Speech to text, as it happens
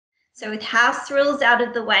So with house rules out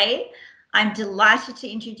of the way, I'm delighted to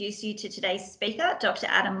introduce you to today's speaker, Dr.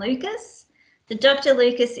 Adam Lucas. Dr.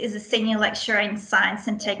 Lucas is a senior lecturer in Science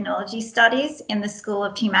and Technology Studies in the School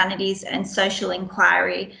of Humanities and Social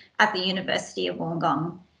Inquiry at the University of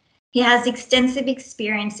Wollongong. He has extensive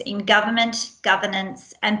experience in government,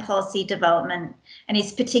 governance, and policy development, and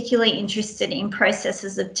is particularly interested in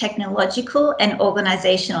processes of technological and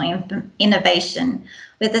organisational innovation,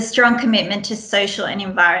 with a strong commitment to social and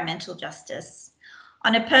environmental justice.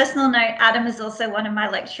 On a personal note, Adam is also one of my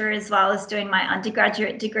lecturers while I was doing my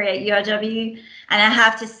undergraduate degree at UW, and I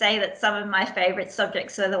have to say that some of my favourite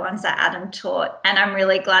subjects were the ones that Adam taught, and I'm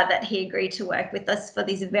really glad that he agreed to work with us for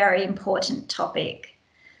this very important topic.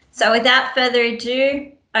 So without further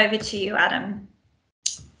ado, over to you, Adam.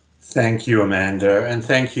 Thank you, Amanda, and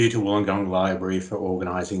thank you to Wollongong Library for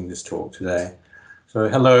organising this talk today. So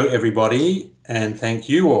hello, everybody, and thank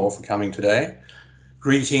you all for coming today.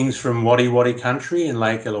 Greetings from Wadi Wadi country in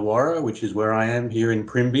Lake Illawarra, which is where I am here in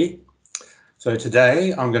Primby. So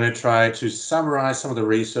today I'm going to try to summarise some of the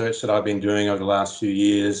research that I've been doing over the last few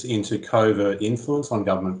years into covert influence on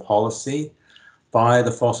government policy by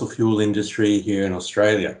the fossil fuel industry here in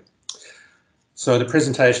Australia. So the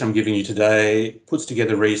presentation I'm giving you today puts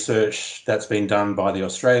together research that's been done by the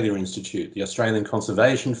Australia Institute, the Australian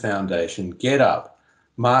Conservation Foundation, GetUp,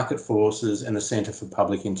 Market Forces and the Centre for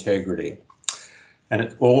Public Integrity. And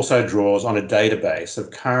it also draws on a database of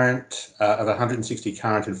 160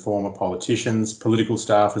 current and former politicians, political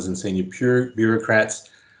staffers and senior bureaucrats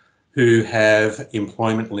who have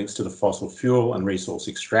employment links to the fossil fuel and resource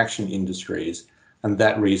extraction industries. And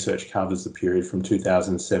that research covers the period from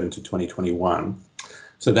 2007 to 2021.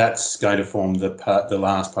 So that's going to form the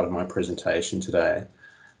last part of my presentation today.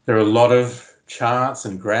 There are a lot of charts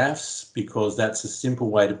and graphs because that's a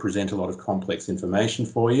simple way to present a lot of complex information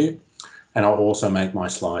for you. And I'll also make my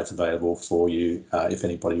slides available for you if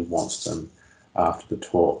anybody wants them after the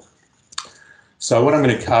talk. So what I'm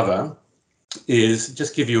going to cover is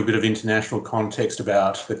just give you a bit of international context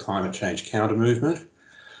about the climate change counter movement,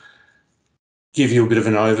 give you a bit of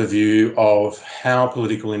an overview of how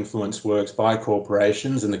political influence works by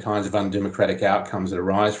corporations and the kinds of undemocratic outcomes that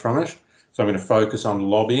arise from it. So I'm going to focus on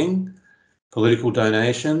lobbying, political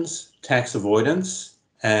donations, tax avoidance,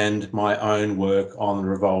 and my own work on the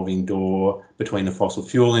revolving door between the fossil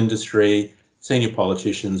fuel industry, senior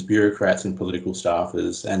politicians, bureaucrats and political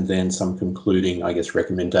staffers, and then some concluding, I guess,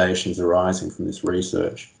 recommendations arising from this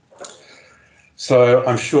research. So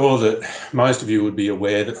I'm sure that most of you would be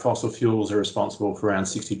aware that fossil fuels are responsible for around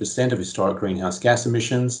 60% of historic greenhouse gas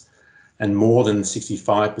emissions and more than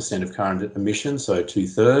 65% of current emissions, so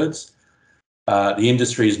 2/3. The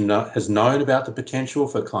industry has known about the potential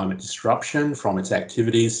for climate disruption from its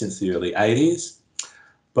activities since the early 80s.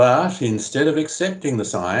 But instead of accepting the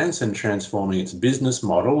science and transforming its business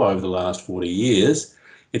model over the last 40 years,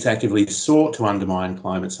 it's actively sought to undermine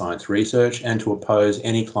climate science research and to oppose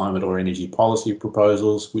any climate or energy policy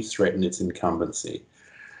proposals which threaten its incumbency.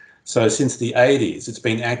 So since the 80s, it's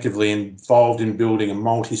been actively involved in building a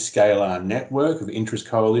multi-scalar network of interest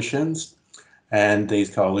coalitions, and these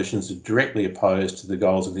coalitions are directly opposed to the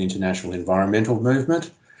goals of the international environmental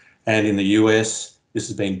movement. And in the US, this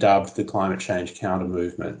has been dubbed the climate change counter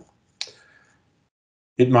movement.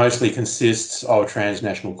 It mostly consists of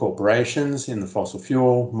transnational corporations in the fossil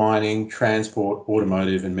fuel, mining, transport,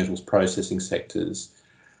 automotive and metals processing sectors.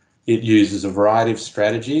 It uses a variety of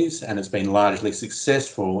strategies and it's been largely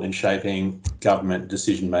successful in shaping government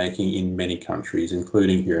decision-making in many countries,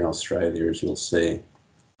 including here in Australia, as you'll see.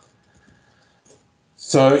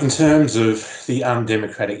 So in terms of the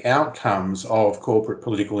undemocratic outcomes of corporate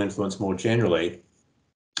political influence more generally,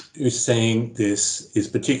 we're seeing this is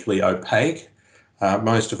particularly opaque.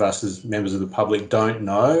 Most of us as members of the public don't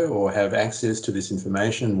know or have access to this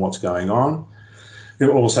information and what's going on.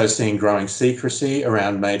 We're also seeing growing secrecy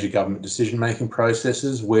around major government decision-making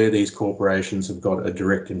processes where these corporations have got a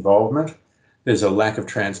direct involvement. There's a lack of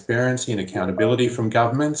transparency and accountability from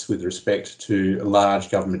governments with respect to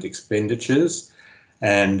large government expenditures,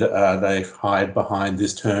 and they hide behind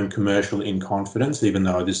this term commercial in confidence, even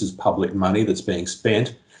though this is public money that's being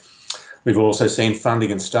spent. We've also seen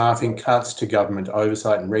funding and staffing cuts to government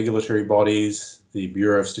oversight and regulatory bodies, the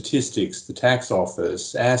Bureau of Statistics, the Tax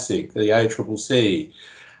Office, ASIC, the ACCC,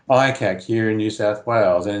 ICAC here in New South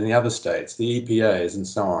Wales and in the other states, the EPAs and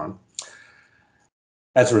so on.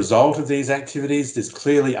 As a result of these activities, this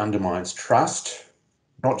clearly undermines trust,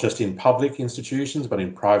 not just in public institutions, but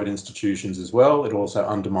in private institutions as well. It also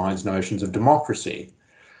undermines notions of democracy.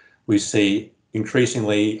 We see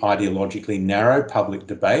increasingly ideologically narrow public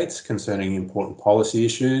debates concerning important policy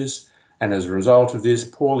issues, and as a result of this,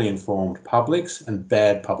 poorly informed publics and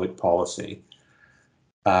bad public policy.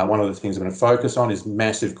 One of the things I'm going to focus on is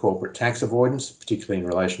massive corporate tax avoidance, particularly in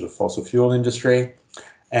relation to the fossil fuel industry.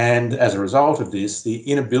 And as a result of this, the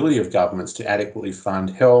inability of governments to adequately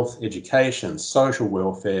fund health, education, social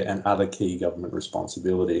welfare, and other key government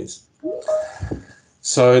responsibilities.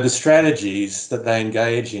 So the strategies that they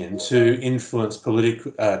engage in to influence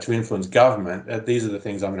government, these are the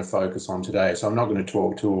things I'm going to focus on today. So I'm not going to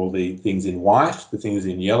talk to all the things in white. The things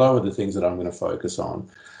in yellow are the things that I'm going to focus on.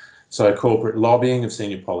 So corporate lobbying of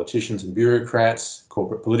senior politicians and bureaucrats,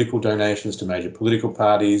 corporate political donations to major political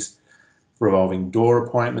parties, revolving door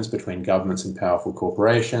appointments between governments and powerful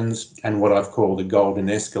corporations, and what I've called a golden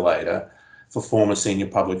escalator for former senior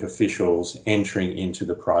public officials entering into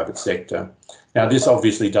the private sector. Now, this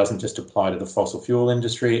obviously doesn't just apply to the fossil fuel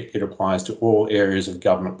industry, it applies to all areas of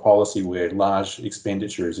government policy where large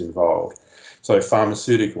expenditure is involved. So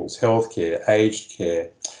pharmaceuticals, healthcare, aged care,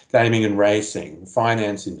 gaming and racing,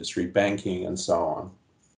 finance industry, banking, and so on.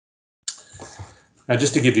 Now,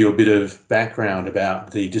 just to give you a bit of background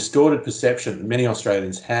about the distorted perception that many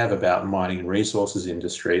Australians have about mining and resources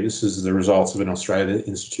industry, this is the results of an Australia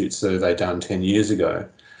Institute survey done 10 years ago.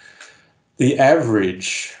 The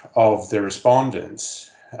average of the respondents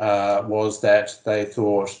was that they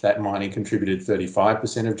thought that mining contributed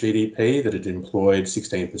 35% of GDP, that it employed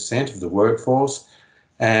 16% of the workforce,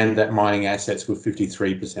 and that mining assets were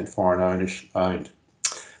 53% foreign owned.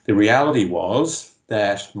 The reality was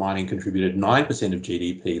that mining contributed 9% of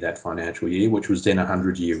GDP that financial year, which was then a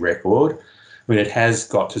 100-year record. I mean, it has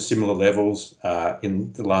got to similar levels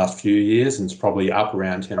in the last few years, and it's probably up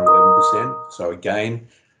around 10 or 11%. So again,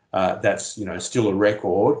 that's still a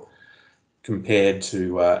record compared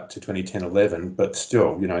to 2010-11, but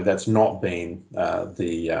still, that's not been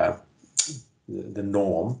the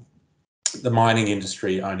norm. The mining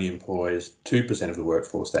industry only employs 2% of the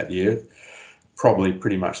workforce that year, probably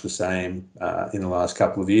pretty much the same in the last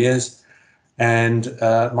couple of years. And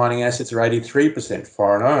mining assets are 83%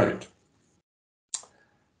 foreign owned.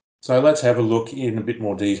 So let's have a look in a bit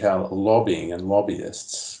more detail at lobbying and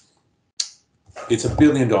lobbyists. It's $1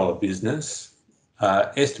 billion business.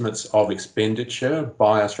 Estimates of expenditure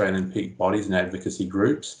by Australian peak bodies and advocacy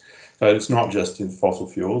groups. So it's not just in fossil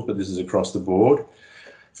fuels, but this is across the board.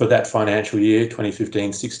 For that financial year,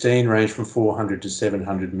 2015-16, ranged from $400 to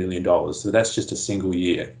 $700 million. So that's just a single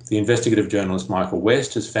year. The investigative journalist Michael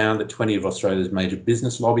West has found that 20 of Australia's major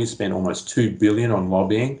business lobbies spent almost $2 billion on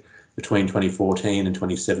lobbying between 2014 and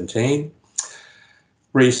 2017.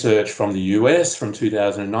 Research from the US from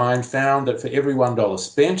 2009 found that for every $1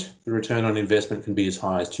 spent, the return on investment can be as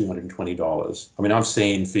high as $220. I mean, I've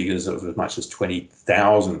seen figures of as much as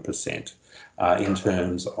 20,000% in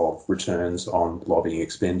terms of returns on lobbying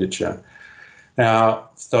expenditure.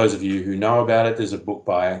 Now, for those of you who know about it, there's a book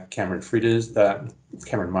by Cameron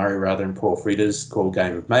Murray and Paul Frieders called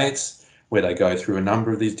Game of Mates, where they go through a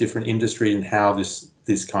number of these different industries and how this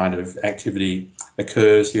kind of activity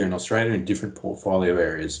occurs here in Australia in different portfolio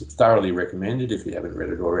areas. Thoroughly recommended if you haven't read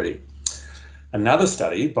it already. Another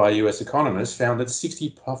study by US economists found that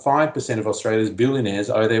 65% of Australia's billionaires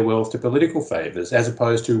owe their wealth to political favours, as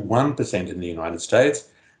opposed to 1% in the United States.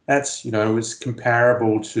 That's, it's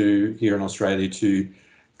comparable to here in Australia to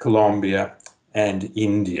Colombia and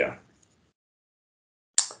India.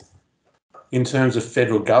 In terms of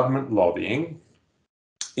federal government lobbying,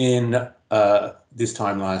 in this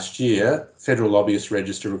time last year, Federal Lobbyist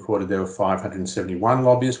Register recorded there were 571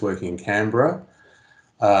 lobbyists working in Canberra.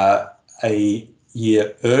 A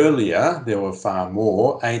year earlier, there were far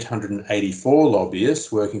more, 884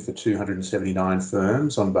 lobbyists working for 279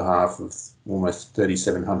 firms on behalf of almost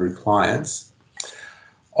 3,700 clients.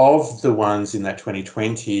 Of the ones in that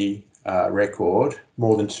 2020 record,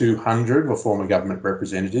 more than 200 were former government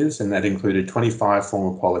representatives, and that included 25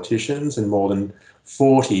 former politicians and more than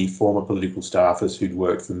 40 former political staffers who'd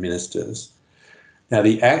worked for ministers. Now,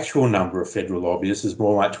 the actual number of federal lobbyists is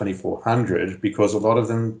more like 2,400 because a lot of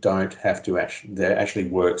them don't have to they actually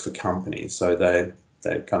work for companies. So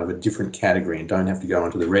they're kind of a different category and don't have to go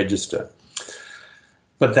onto the register.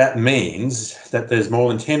 But that means that there's more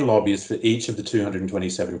than 10 lobbyists for each of the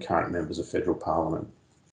 227 current members of federal parliament.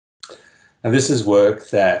 Now, this is work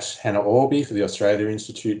that Hannah Orby for the Australia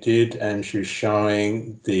Institute did, and she's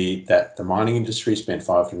showing that the mining industry spent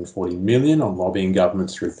 $540 million on lobbying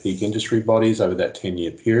governments through peak industry bodies over that 10-year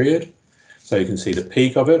period. So you can see the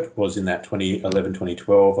peak of it was in that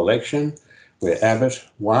 2011-2012 election where Abbott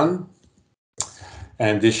won.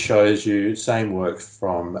 And this shows you, same work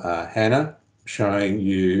from Hannah, showing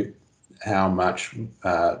you how much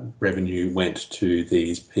revenue went to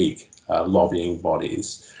these peak lobbying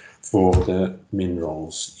bodies for the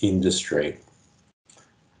minerals industry.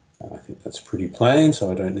 I think that's pretty plain,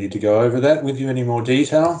 so I don't need to go over that with you any more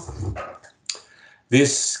detail.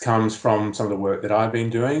 This comes from some of the work that I've been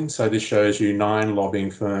doing. So this shows you 9 lobbying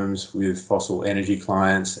firms with fossil energy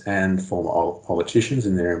clients and former politicians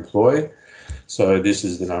in their employ. So this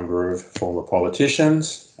is the number of former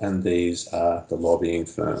politicians, and these are the lobbying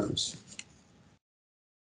firms.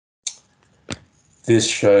 This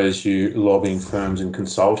shows you lobbying firms and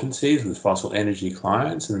consultancies with fossil energy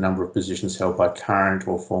clients and the number of positions held by current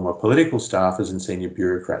or former political staffers and senior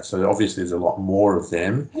bureaucrats. So obviously there's a lot more of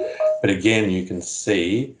them, but again, you can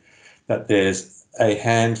see that there's a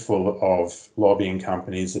handful of lobbying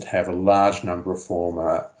companies that have a large number of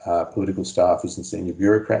former political staffers and senior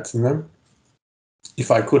bureaucrats in them.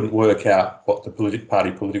 If I couldn't work out what the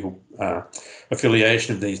political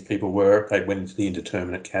affiliation of these people were, they went into the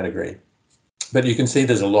indeterminate category. But you can see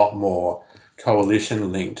there's a lot more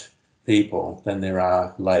coalition-linked people than there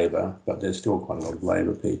are Labor, but there's still quite a lot of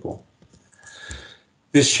Labor people.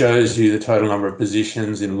 This shows you the total number of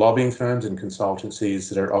positions in lobbying firms and consultancies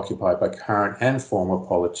that are occupied by current and former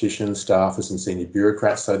politicians, staffers and senior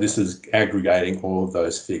bureaucrats. So this is aggregating all of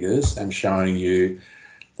those figures and showing you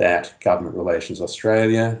that Government Relations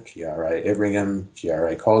Australia, GRA Everingham,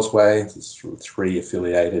 GRA Causeway, there's 3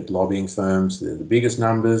 affiliated lobbying firms, they're the biggest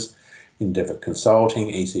numbers. Endeavour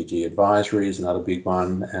Consulting, ECG Advisory is another big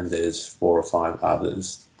one, and there's 4 or 5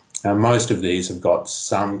 others. Now, most of these have got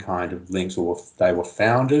some kind of links, or they were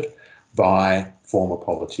founded by former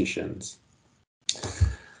politicians.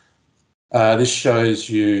 This shows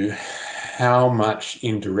you how much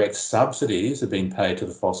indirect subsidies have been paid to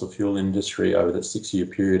the fossil fuel industry over that 6-year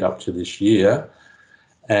period up to this year,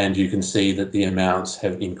 and you can see that the amounts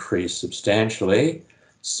have increased substantially.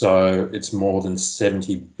 So it's more than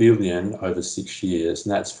 70 billion over 6 years,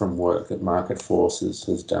 and that's from work that Market Forces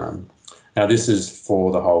has done. Now, this is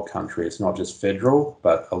for the whole country. It's not just federal,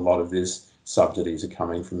 but a lot of these subsidies are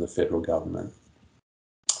coming from the federal government.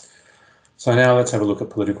 So now let's have a look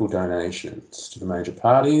at political donations to the major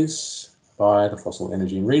parties by the fossil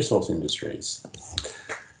energy and resource industries.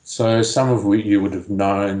 So some of you would have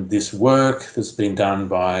known this work that's been done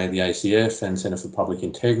by the ACF and Centre for Public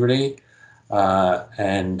Integrity.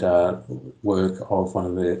 And work of one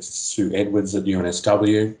of the Sue Edwards at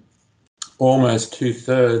UNSW. Almost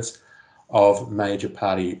 2/3 of major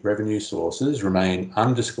party revenue sources remain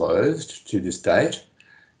undisclosed to this date,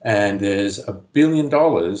 and there's $1 billion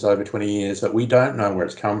over 20 years that we don't know where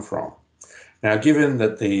it's come from. Now, given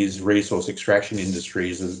that these resource extraction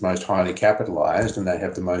industries are the most highly capitalised and they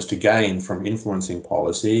have the most to gain from influencing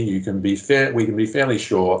policy, we can be fairly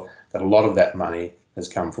sure that a lot of that money has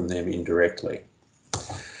come from them indirectly.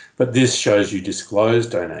 But this shows you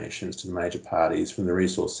disclosed donations to the major parties from the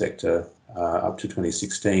resource sector up to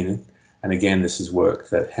 2016. And again, this is work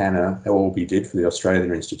that Hannah Albee did for the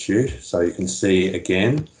Australia Institute. So you can see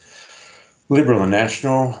again, Liberal and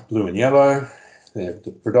National, blue and yellow, they're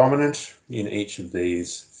the predominant in each of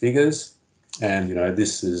these figures. And, you know,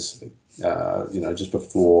 this is, just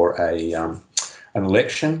before an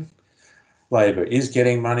election. Labor is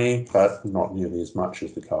getting money, but not nearly as much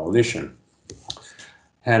as the coalition.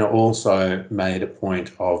 Hannah also made a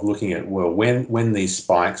point of looking at, well, when these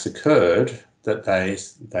spikes occurred, that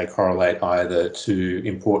they correlate either to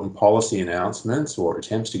important policy announcements or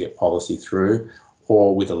attempts to get policy through,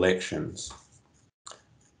 or with elections.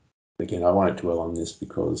 Again, I won't dwell on this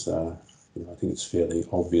because I think it's fairly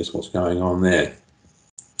obvious what's going on there.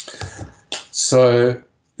 So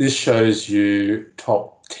this shows you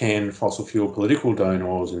top 10 fossil fuel political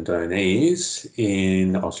donors and donees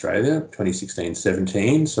in Australia,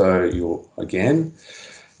 2016-17. So you're, again,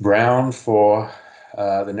 brown for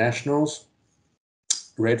the Nationals,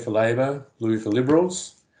 red for Labor, blue for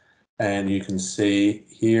Liberals. And you can see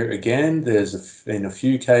here again, in a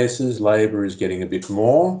few cases, Labor is getting a bit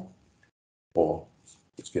more, or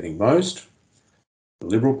it's getting most. The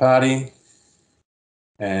Liberal Party,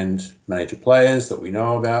 and major players that we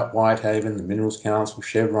know about, Whitehaven, the Minerals Council,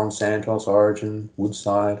 Chevron, Santos, Origin,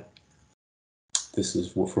 Woodside. This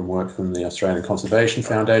is from work from the Australian Conservation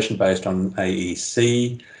Foundation based on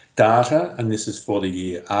AEC data, and this is for the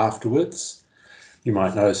year afterwards. You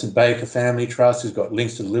might notice in Baker Family Trust has got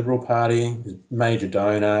links to the Liberal Party, major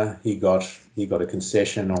donor. He got a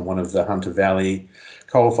concession on one of the Hunter Valley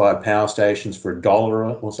coal-fired power stations for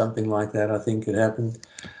 $1 or something like that, I think it happened.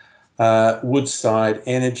 Woodside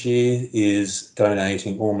Energy is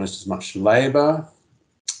donating almost as much to Labor,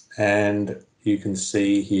 and you can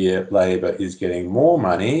see here Labor is getting more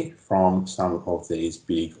money from some of these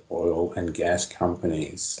big oil and gas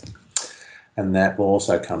companies. and that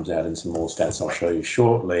also comes out in some more stats I'll show you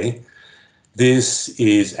shortly. This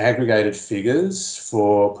is aggregated figures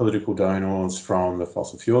for political donors from the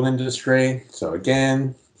fossil fuel industry. So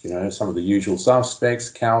again, you know, some of the usual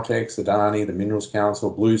suspects: Caltex, Adani, the Minerals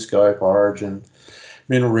Council, BlueScope, Origin,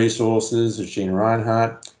 Mineral Resources, Gina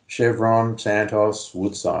Reinhardt, Chevron, Santos,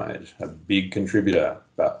 Woodside, a big contributor.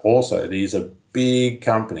 But also these are big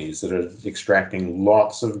companies that are extracting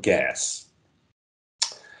lots of gas.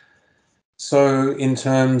 So in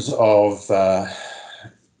terms of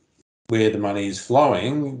where the money is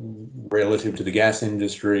flowing relative to the gas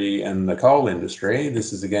industry and the coal industry,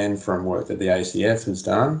 this is again from work that the ACF has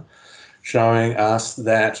done, showing us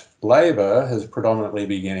that Labor has predominantly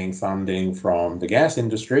been getting funding from the gas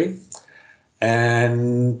industry,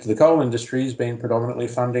 and the coal industry has been predominantly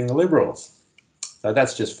funding the Liberals. So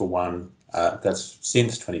that's just for one, that's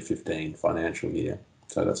since 2015 financial year.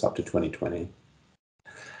 So that's up to 2020.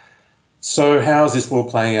 So how is this all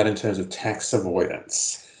playing out in terms of tax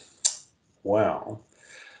avoidance? Well,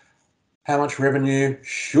 how much revenue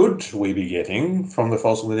should we be getting from the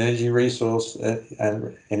fossil and energy resource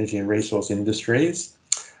industries?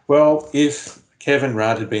 Well, if Kevin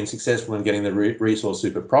Rudd had been successful in getting the resource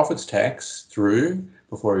super profits tax through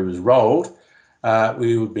before he was rolled,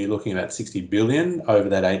 we would be looking at about 60 billion over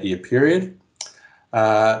that 8-year period.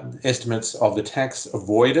 Estimates of the tax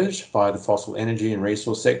avoided by the fossil energy and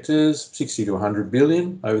resource sectors, 60 to 100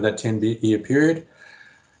 billion over that 10-year period.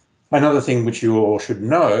 Another thing which you all should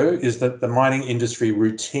know is that the mining industry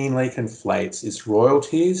routinely conflates its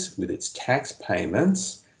royalties with its tax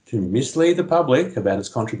payments to mislead the public about its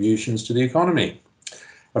contributions to the economy.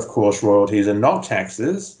 Of course, royalties are not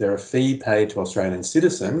taxes. They're a fee paid to Australian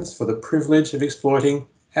citizens for the privilege of exploiting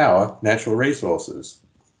our natural resources.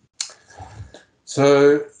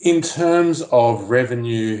 So in terms of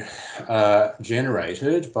revenue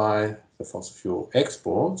generated by the fossil fuel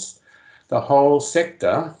exports, the whole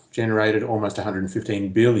sector generated almost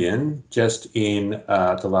 115 billion just in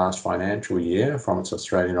the last financial year from its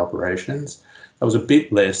Australian operations. That was a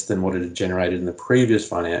bit less than what it had generated in the previous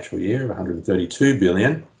financial year of 132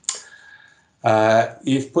 billion.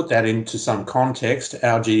 If put that into some context,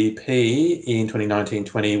 our GDP in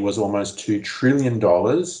 2019-20 was almost $2 trillion.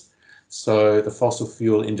 So the fossil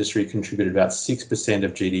fuel industry contributed about 6%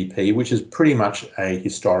 of GDP, which is pretty much a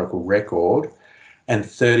historical record, and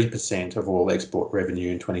 30% of all export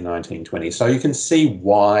revenue in 2019-20. So you can see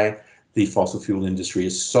why the fossil fuel industry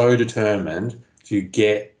is so determined to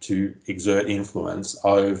get to exert influence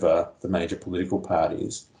over the major political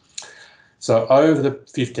parties. So over the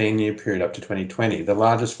 15-year period up to 2020, the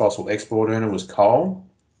largest fossil export earner was coal.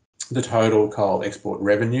 The total coal export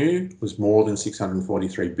revenue was more than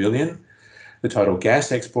 643 billion. The total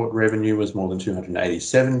gas export revenue was more than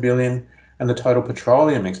 287 billion. And the total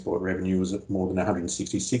petroleum export revenue was more than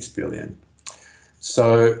 166 billion.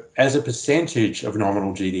 So as a percentage of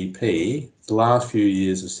nominal GDP, the last few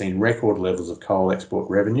years have seen record levels of coal export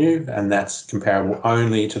revenue, and that's comparable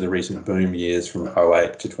only to the recent boom years from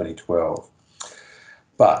 2008 to 2012.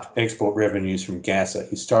 But export revenues from gas are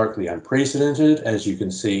historically unprecedented, as you can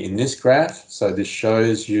see in this graph. So this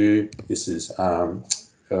shows you, this is from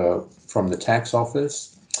the tax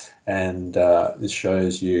office, and this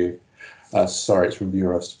shows you sorry, it's from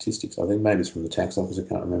Bureau of Statistics. I think maybe it's from the tax office, I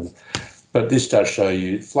can't remember. But this does show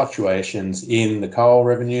you fluctuations in the coal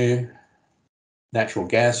revenue. Natural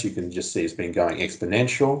gas, you can just see it's been going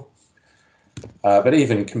exponential. But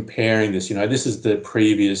even comparing this, you know, this is the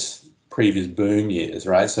previous boom years,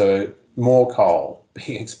 right? So more coal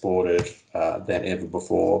being exported than ever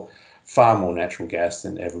before, far more natural gas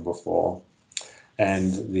than ever before.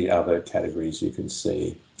 And the other categories you can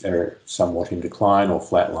see are somewhat in decline or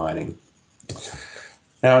flatlining.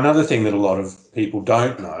 Now, another thing that a lot of people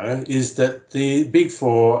don't know is that the big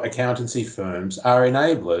four accountancy firms are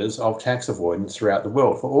enablers of tax avoidance throughout the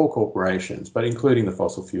world for all corporations, but including the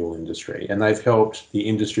fossil fuel industry. And they've helped the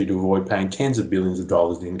industry to avoid paying tens of billions of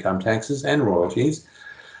dollars in income taxes and royalties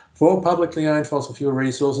for publicly owned fossil fuel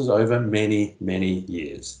resources over many, many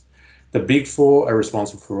years. The big four are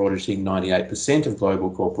responsible for auditing 98% of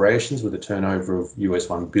global corporations with a turnover of US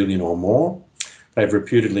 $1 billion or more. They've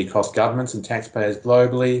reputedly cost governments and taxpayers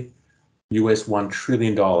globally US $1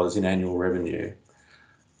 trillion in annual revenue.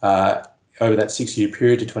 Over that 6-year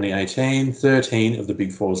period to 2018, 13 of the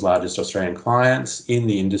Big Four's largest Australian clients in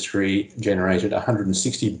the industry generated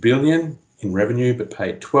 160 billion in revenue, but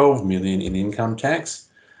paid 12 million in income tax,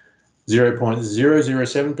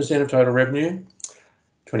 0.007% of total revenue.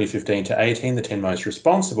 2015 to 18, the 10 most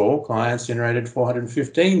responsible clients generated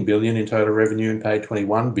 415 billion in total revenue and paid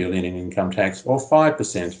 21 billion in income tax, or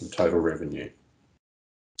 5% of total revenue.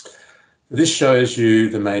 This shows you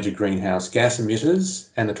the major greenhouse gas emitters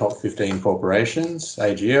and the top 15 corporations: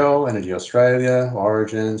 AGL, Energy Australia,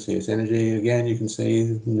 Origin, CS Energy. Again, you can see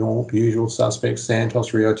the usual suspects: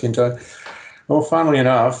 Santos, Rio Tinto. Well, funnily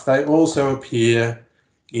enough, they also appear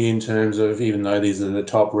in terms of, even though these are the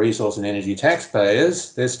top resource and energy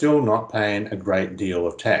taxpayers, they're still not paying a great deal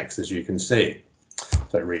of tax, as you can see.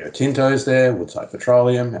 So Rio Tinto's there, Woodside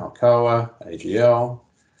Petroleum, Alcoa, AGL,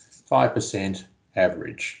 5%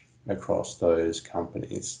 average across those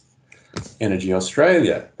companies. Energy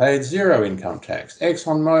Australia paid zero income tax.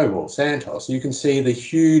 ExxonMobil, Santos, you can see the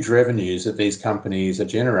huge revenues that these companies are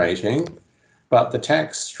generating, but the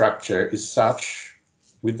tax structure is such,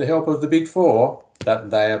 with the help of the Big Four,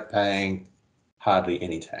 that they are paying hardly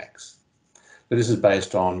any tax. But this is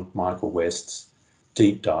based on Michael West's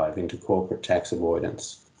deep dive into corporate tax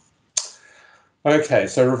avoidance. Okay,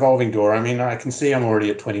 so revolving door. I mean, I can see I'm already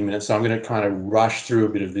at 20 minutes, so I'm going to kind of rush through a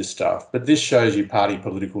bit of this stuff. But this shows you party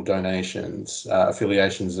political donations,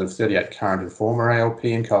 affiliations of 38 current and former ALP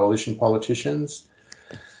and coalition politicians.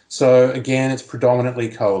 So again, it's predominantly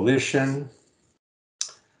coalition.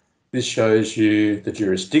 This shows you the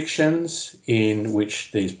jurisdictions in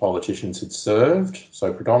which these politicians had served.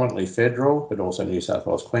 So predominantly federal, but also New South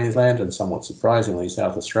Wales, Queensland, and somewhat surprisingly,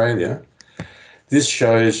 South Australia. This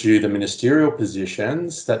shows you the ministerial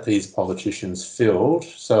positions that these politicians filled.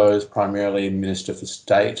 So it's primarily Minister for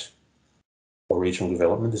State or Regional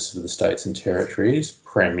Development. This is for the states and territories,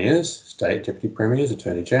 premiers, state deputy premiers,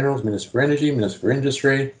 attorney generals, Minister for Energy, Minister for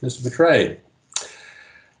Industry, Minister for Trade.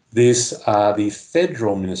 These are the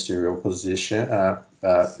federal ministerial positions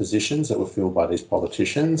that were filled by these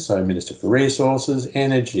politicians. So Minister for Resources,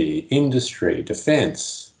 Energy, Industry,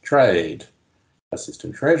 Defence, Trade,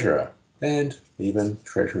 Assistant Treasurer, and even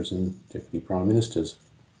Treasurers and Deputy Prime Ministers.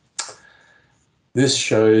 This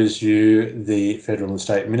shows you the federal and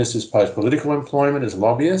state ministers' post-political employment as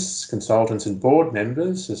lobbyists, consultants and board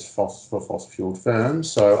members for fossil fuel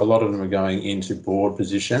firms. So a lot of them are going into board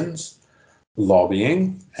positions,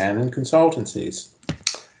 lobbying, and in consultancies.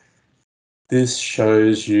 This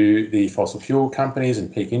shows you the fossil fuel companies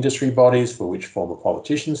and peak industry bodies for which former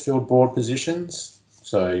politicians filled board positions.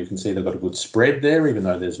 So you can see they've got a good spread there, even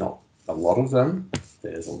though there's not a lot of them.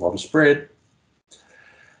 There's a lot of spread.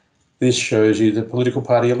 This shows you the political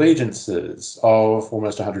party allegiances of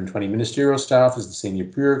almost 120 ministerial staff as the senior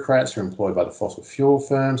bureaucrats who are employed by the fossil fuel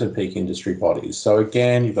firms and peak industry bodies. So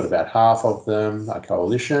again, you've got about half of them are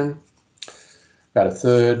coalition, about a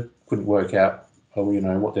third couldn't work out,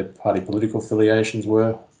 what their party political affiliations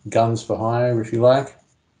were, guns for hire, if you like.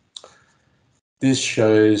 This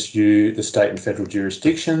shows you the state and federal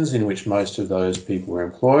jurisdictions in which most of those people were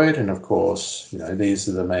employed. And of course, these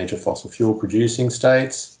are the major fossil fuel producing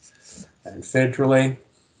states. And federally,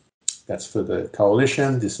 that's for the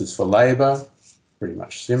coalition. This is for Labor, pretty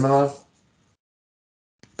much similar.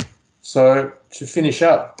 So to finish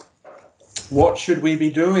up, what should we be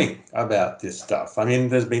doing about this stuff? I mean,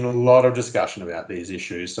 there's been a lot of discussion about these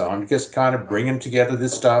issues, so I'm just kind of bringing together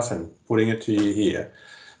this stuff and putting it to you here.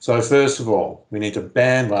 So first of all, we need to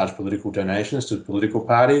ban large political donations to political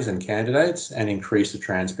parties and candidates and increase the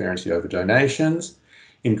transparency over donations,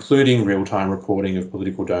 including real-time reporting of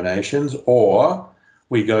political donations, or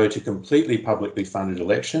we go to completely publicly funded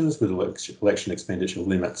elections with election expenditure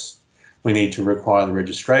limits. We need to require the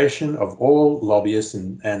registration of all lobbyists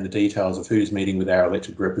and the details of who's meeting with our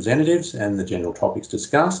elected representatives and the general topics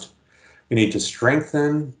discussed. We need to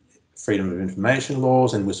strengthen freedom of information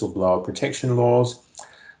laws and whistleblower protection laws.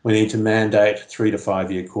 We need to mandate 3 to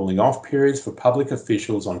 5 year cooling off periods for public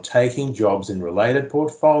officials on taking jobs in related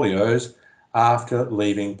portfolios after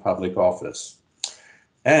leaving public office.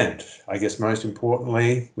 And I guess most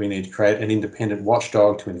importantly, we need to create an independent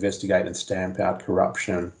watchdog to investigate and stamp out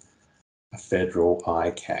corruption, a federal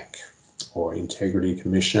ICAC or Integrity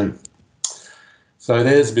Commission. So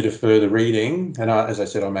there's a bit of further reading, and as I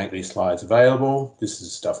said, I'll make these slides available. This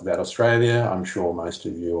is stuff about Australia. I'm sure most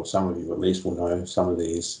of you, or some of you at least, will know some of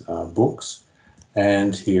these books.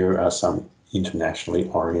 And here are some internationally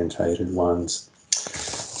orientated ones.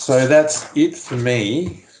 So that's it for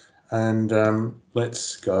me, and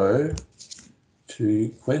let's go to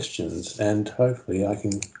questions, and hopefully I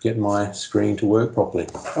can get my screen to work properly.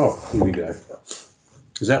 Oh, here we go.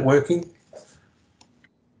 Is that working?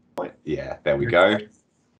 Yeah, there we go.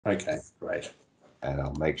 Okay, great. And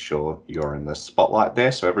I'll make sure you're in the spotlight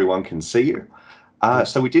there so everyone can see you.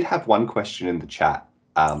 So we did have one question in the chat.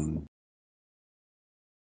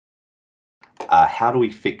 How do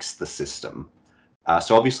we fix the system?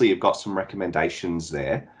 So obviously you've got some recommendations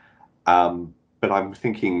there, but I'm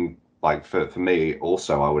thinking, like, for me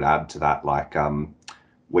also, I would add to that, like,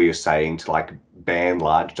 where you're saying to like ban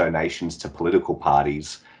large donations to political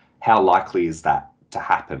parties, how likely is that to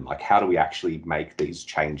happen? Like, how do we actually make these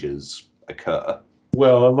changes occur?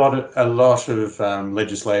 Well, a lot of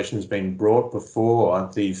legislation has been brought before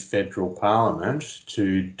the federal parliament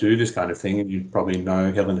to do this kind of thing. And you probably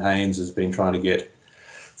know Helen Haines has been trying to get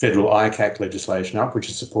federal ICAC legislation up, which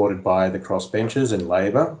is supported by the crossbenchers and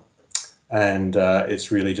Labor. And it's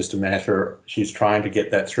really just a matter, she's trying to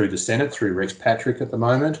get that through the Senate, through Rex Patrick at the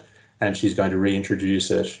moment, and she's going to reintroduce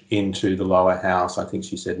it into the lower house, I think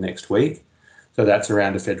she said next week. So that's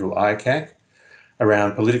around a federal ICAC.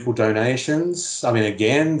 Around political donations, I mean,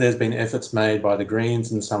 again, there's been efforts made by the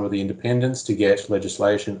Greens and some of the independents to get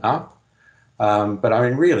legislation up. But I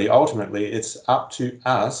mean, really, ultimately, it's up to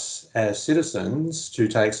us as citizens to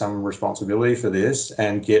take some responsibility for this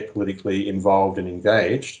and get politically involved and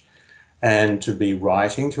engaged, and to be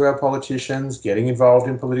writing to our politicians, getting involved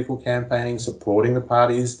in political campaigning, supporting the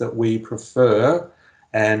parties that we prefer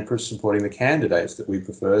and supporting the candidates that we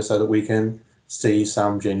prefer, so that we can see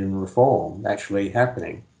some genuine reform actually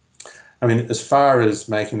happening. I mean, as far as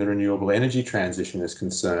making the renewable energy transition is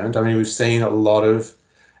concerned, I mean, we've seen a lot of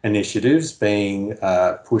initiatives being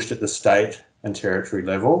pushed at the state and territory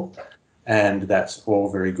level, and that's all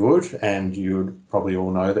very good. And you probably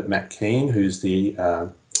all know that Matt Keane, who's the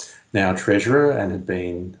now Treasurer and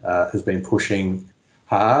has been pushing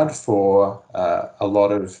hard for a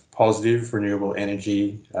lot of positive renewable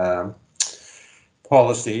energy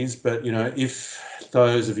policies. But, you know, if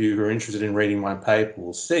those of you who are interested in reading my paper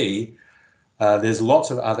will see, there's lots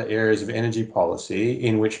of other areas of energy policy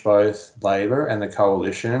in which both Labor and the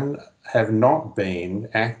Coalition have not been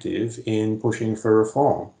active in pushing for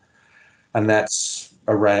reform. And that's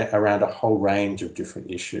around a whole range of different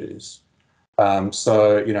issues.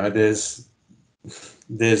 So, you know, there's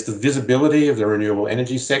the visibility of the renewable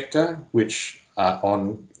energy sector, which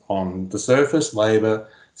on the surface, Labor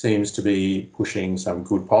seems to be pushing some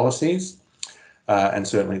good policies. And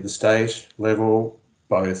certainly at the state level,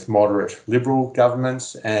 both moderate Liberal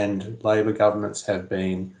governments and Labor governments have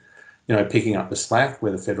been, you know, picking up the slack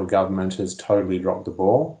where the federal government has totally dropped the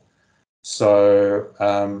ball.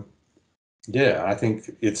 So, yeah, I think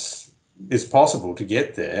it's possible to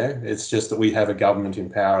get there. It's just that we have a government in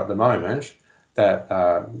power at the moment that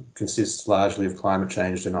consists largely of climate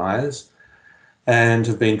change deniers and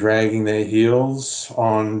have been dragging their heels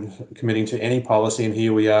on committing to any policy. And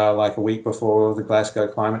here we are like a week before the Glasgow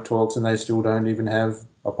climate talks, and they still don't even have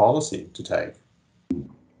a policy to take.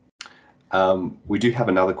 We do have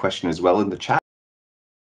another question as well in the chat.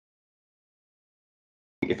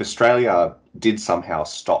 If Australia did somehow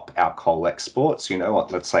stop our coal exports, you know,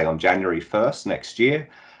 let's say on January 1st next year,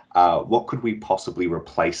 what could we possibly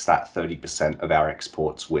replace that 30% of our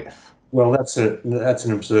exports with? Well, that's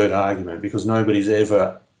an absurd argument, because nobody's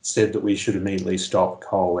ever said that we should immediately stop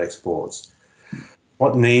coal exports.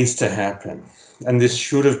 What needs to happen, and this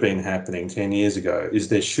should have been happening 10 years ago, is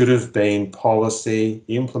there should have been policy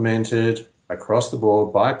implemented across the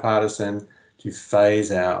board, bipartisan, to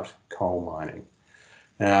phase out coal mining.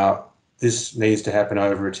 Now, this needs to happen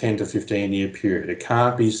over a 10 to 15 year period. It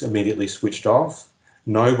can't be immediately switched off.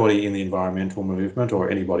 Nobody in the environmental movement or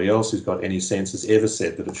anybody else who's got any sense has ever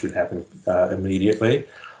said that it should happen immediately,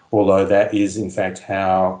 although that is in fact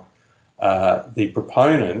how the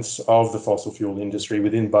proponents of the fossil fuel industry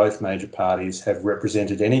within both major parties have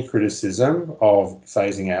represented any criticism of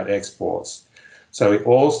phasing out exports. So we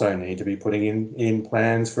also need to be putting in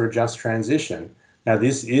plans for a just transition. Now,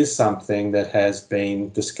 this is something that has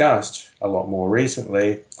been discussed a lot more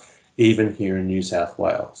recently, even here in New South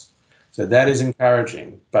Wales. So that is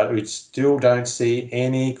encouraging, but we still don't see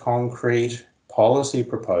any concrete policy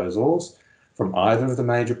proposals from either of the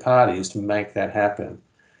major parties to make that happen.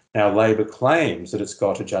 Now, Labor claims that it's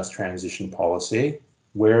got a just transition policy.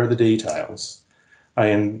 Where are the details?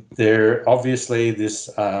 And there obviously this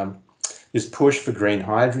push for green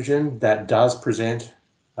hydrogen that does present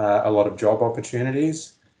a lot of job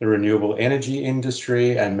opportunities. The renewable energy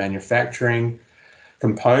industry and manufacturing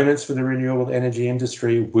components for the renewable energy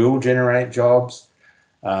industry will generate jobs.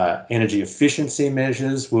 Energy efficiency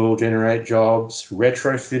measures will generate jobs.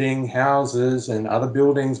 Retrofitting houses and other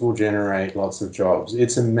buildings will generate lots of jobs.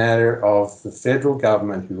 It's a matter of the federal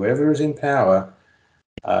government, whoever is in power,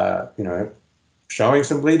 you know, showing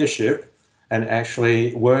some leadership and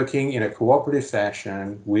actually working in a cooperative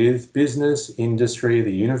fashion with business, industry,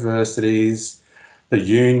 the universities, the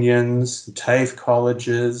unions, the TAFE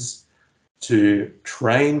colleges, to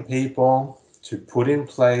train people, to put in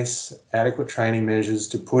place adequate training measures,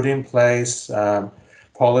 to put in place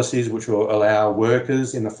policies which will allow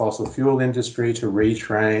workers in the fossil fuel industry to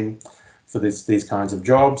retrain for these kinds of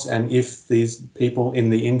jobs. And if these people in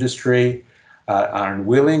the industry are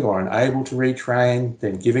unwilling or unable to retrain,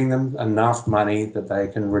 then giving them enough money that they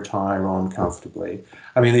can retire on comfortably.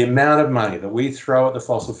 I mean, the amount of money that we throw at the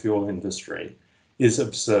fossil fuel industry is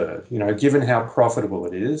absurd. You know, given how profitable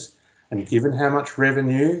it is and given how much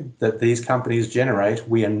revenue that these companies generate,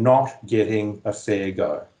 we are not getting a fair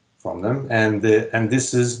go from them. And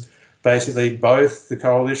this is basically both the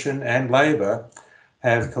Coalition and Labor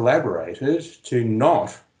have collaborated to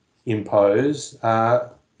not impose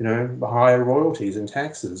higher royalties and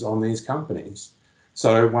taxes on these companies.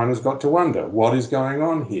 So one has got to wonder, what is going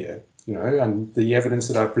on here? You know, and the evidence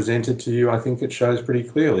that I've presented to you, I think it shows pretty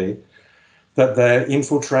clearly that they've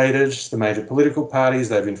infiltrated the major political parties,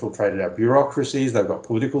 they've infiltrated our bureaucracies, they've got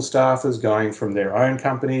political staffers going from their own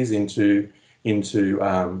companies into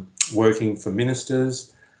working for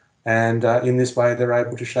ministers. And in this way, they're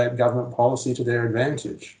able to shape government policy to their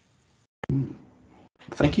advantage.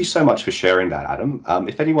 Thank you so much for sharing that, Adam.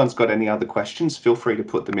 If anyone's got any other questions, feel free to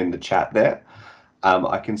put them in the chat there.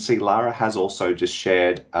 I can see Lara has also just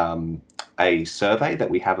shared a survey that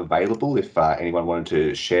we have available if anyone wanted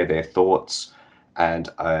to share their thoughts. And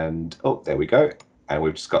oh, there we go. And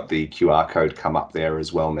we've just got the QR code come up there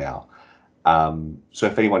as well now. So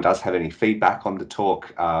if anyone does have any feedback on the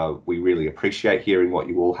talk, we really appreciate hearing what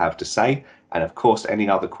you all have to say. And of course, any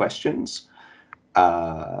other questions.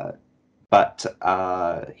 But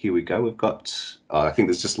here we go. We've got, I think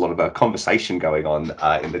there's just a lot of conversation going on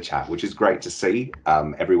in the chat, which is great to see.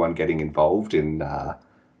 Everyone getting involved in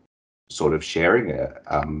sort of sharing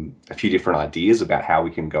a few different ideas about how we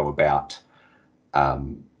can go about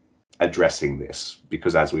addressing this,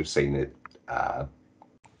 because as we've seen, it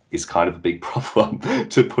is kind of a big problem,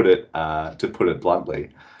 to put it bluntly.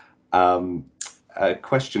 A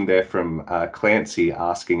question there from Clancy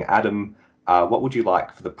asking, Adam, what would you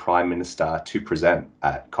like for the Prime Minister to present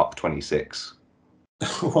at COP26?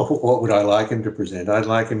 What would I like him to present? I'd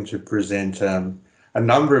like him to present a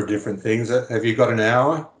number of different things. Have you got an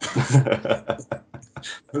hour?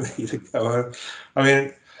 I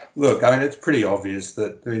mean, look, it's pretty obvious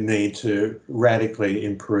that we need to radically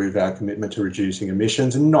improve our commitment to reducing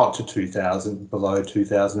emissions, and not to below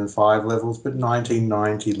 2005 levels, but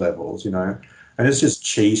 1990 levels, you know, and it's just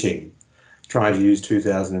cheating trying to use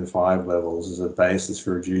 2005 levels as a basis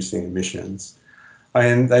for reducing emissions.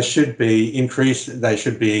 And they should be increased. They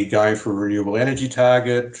should be going for a renewable energy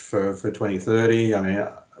target for 2030.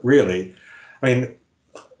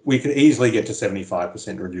 We could easily get to 75%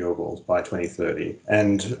 renewables by 2030,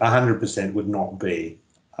 and 100% would not be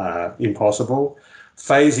impossible.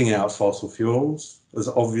 Phasing out fossil fuels is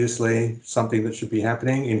obviously something that should be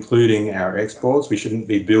happening, including our exports. We shouldn't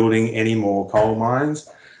be building any more coal mines.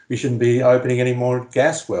 We shouldn't be opening any more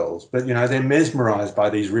gas wells. But, you know, they're mesmerised by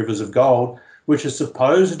these rivers of gold, which are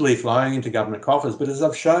supposedly flowing into government coffers. But as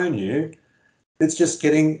I've shown you, it's just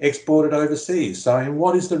getting exported overseas. So,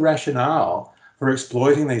 what is the rationale for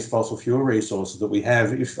exploiting these fossil fuel resources that we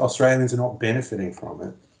have if Australians are not benefiting from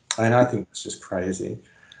it? And I think it's just crazy.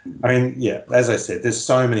 Yeah, as I said, there's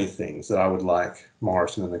so many things that I would like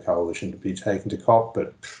Morrison and the Coalition to be taken to COP,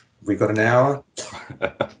 but we've got an hour.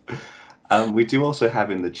 We do also have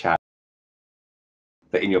in the chat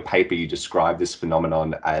that in your paper you describe this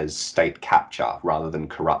phenomenon as state capture rather than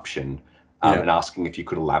corruption, and asking if you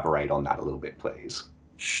could elaborate on that a little bit, please.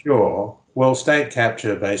 Sure. Well, state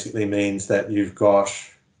capture basically means that you've got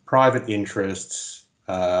private interests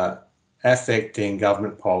affecting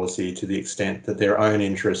government policy to the extent that their own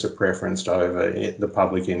interests are preferenced over the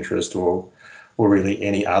public interest or really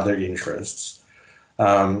any other interests.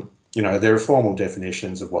 There are formal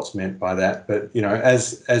definitions of what's meant by that, but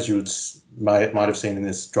as you might have seen in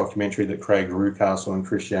this documentary that Craig Rucastle and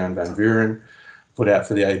Christian Van Vuren put out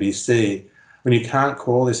for the ABC, when you can't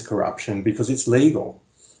call this corruption because it's legal.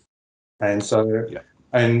 And so,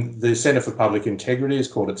 and the Centre for Public Integrity has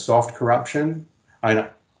called it soft corruption.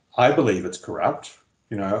 I believe it's corrupt,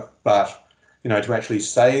 but to actually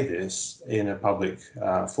say this in a public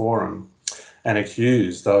forum and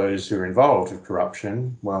accuse those who are involved of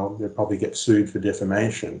corruption, well, they'll probably get sued for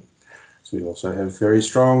defamation. So we also have very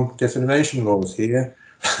strong defamation laws here.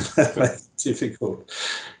 It's difficult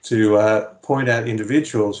to point out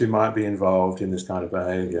individuals who might be involved in this kind of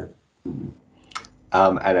behaviour.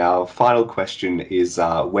 And our final question is,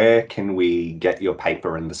 where can we get your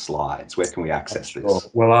paper and the slides? Where can we access this?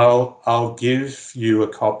 Well, I'll give you a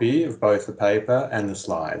copy of both the paper and the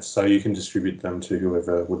slides, so you can distribute them to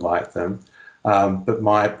whoever would like them. But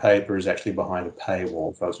my paper is actually behind a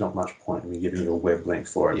paywall, so it's not much point in me giving you a web link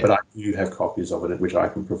for it. Yeah. But I do have copies of it, which I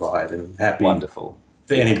can provide, and happy Wonderful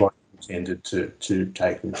for anybody who's intended to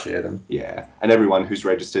take and share them. Yeah, and everyone who's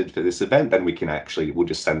registered for this event, then we'll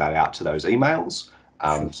just send that out to those emails,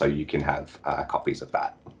 so you can have copies of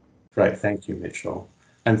that. Great, thank you, Mitchell.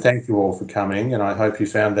 And thank you all for coming, and I hope you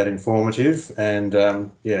found that informative. And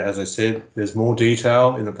yeah, as I said, there's more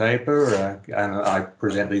detail in the paper, and I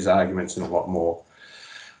present these arguments in a lot more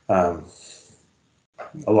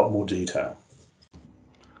detail.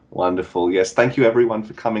 Wonderful. Yes, thank you everyone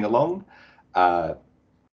for coming along.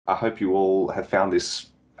 I hope you all have found this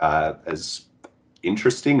as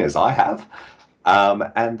interesting as I have.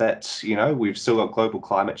 And that, you know, we've still got Global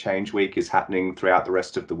Climate Change Week is happening throughout the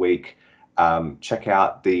rest of the week. Check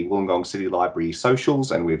out the Wollongong City Library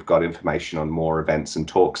socials, and we've got information on more events and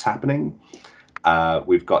talks happening.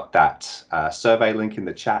 We've got that survey link in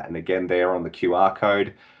the chat, and again there on the QR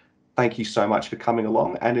code. Thank you so much for coming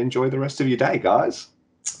along, and enjoy the rest of your day, guys.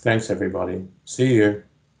 Thanks, everybody. See you.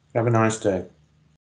 Have a nice day.